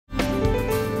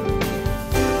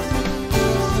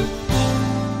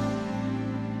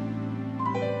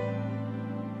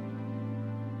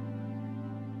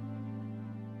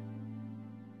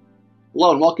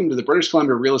Hello and welcome to the British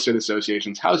Columbia Real Estate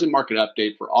Association's housing market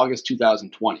update for August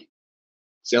 2020.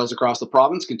 Sales across the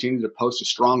province continue to post a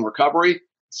strong recovery.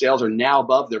 Sales are now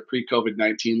above their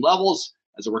pre-COVID-19 levels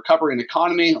as a recovery in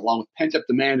economy, along with pent-up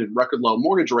demand and record low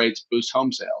mortgage rates, boost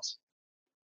home sales.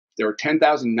 There were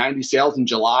 10,090 sales in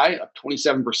July, up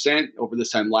 27% over this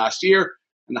time last year,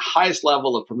 and the highest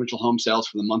level of provincial home sales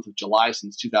for the month of July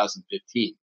since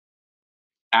 2015.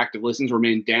 Active listings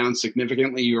remain down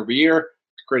significantly year over year,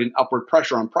 creating upward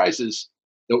pressure on prices,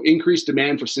 though increased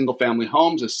demand for single-family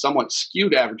homes has somewhat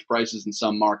skewed average prices in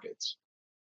some markets.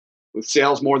 With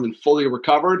sales more than fully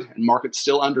recovered and markets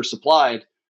still undersupplied,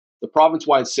 the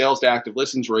province-wide sales to active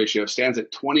listings ratio stands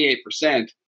at 28%,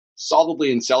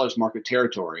 solidly in seller's market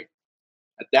territory.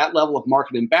 At that level of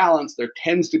market imbalance, there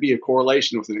tends to be a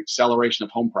correlation with an acceleration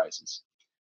of home prices.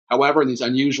 However, in these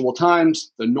unusual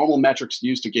times, the normal metrics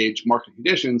used to gauge market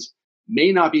conditions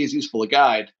may not be as useful a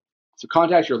guide, so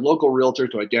contact your local realtor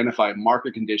to identify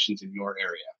market conditions in your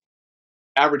area.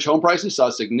 Average home prices saw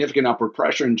significant upward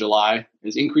pressure in July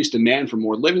as increased demand for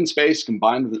more living space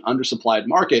combined with an undersupplied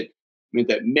market meant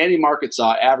that many markets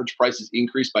saw average prices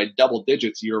increase by double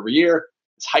digits year over year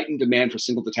as heightened demand for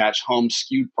single detached homes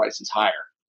skewed prices higher.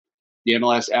 The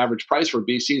MLS average price for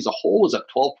BC as a whole was up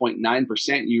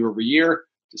 12.9% year over year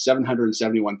to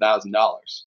 $771,000.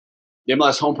 The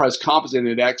MLS Home Price Composite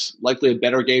Index, likely a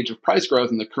better gauge of price growth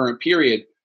in the current period,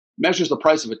 measures the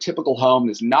price of a typical home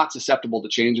and is not susceptible to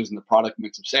changes in the product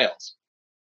mix of sales.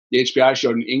 The HPI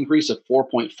showed an increase of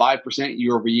 4.5%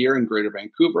 year over year in Greater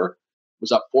Vancouver,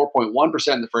 was up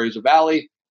 4.1% in the Fraser Valley,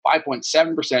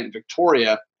 5.7% in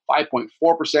Victoria,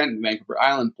 5.4% in the Vancouver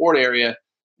Island Port area,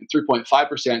 and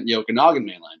 3.5% in the Okanagan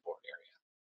Mainland Port area.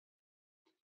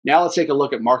 Now let's take a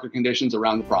look at market conditions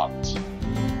around the province.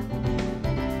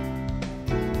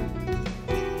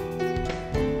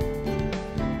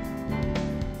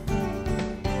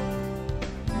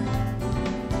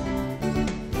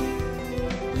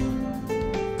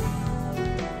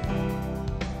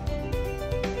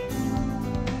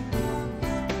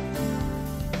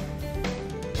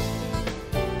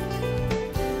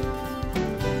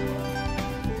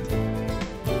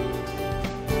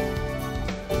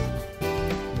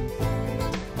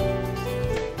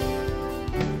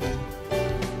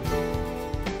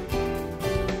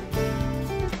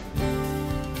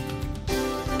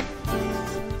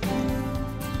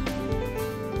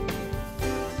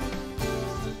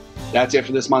 That's it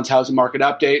for this month's housing market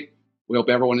update. We hope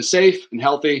everyone is safe and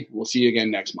healthy. We'll see you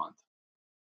again next month.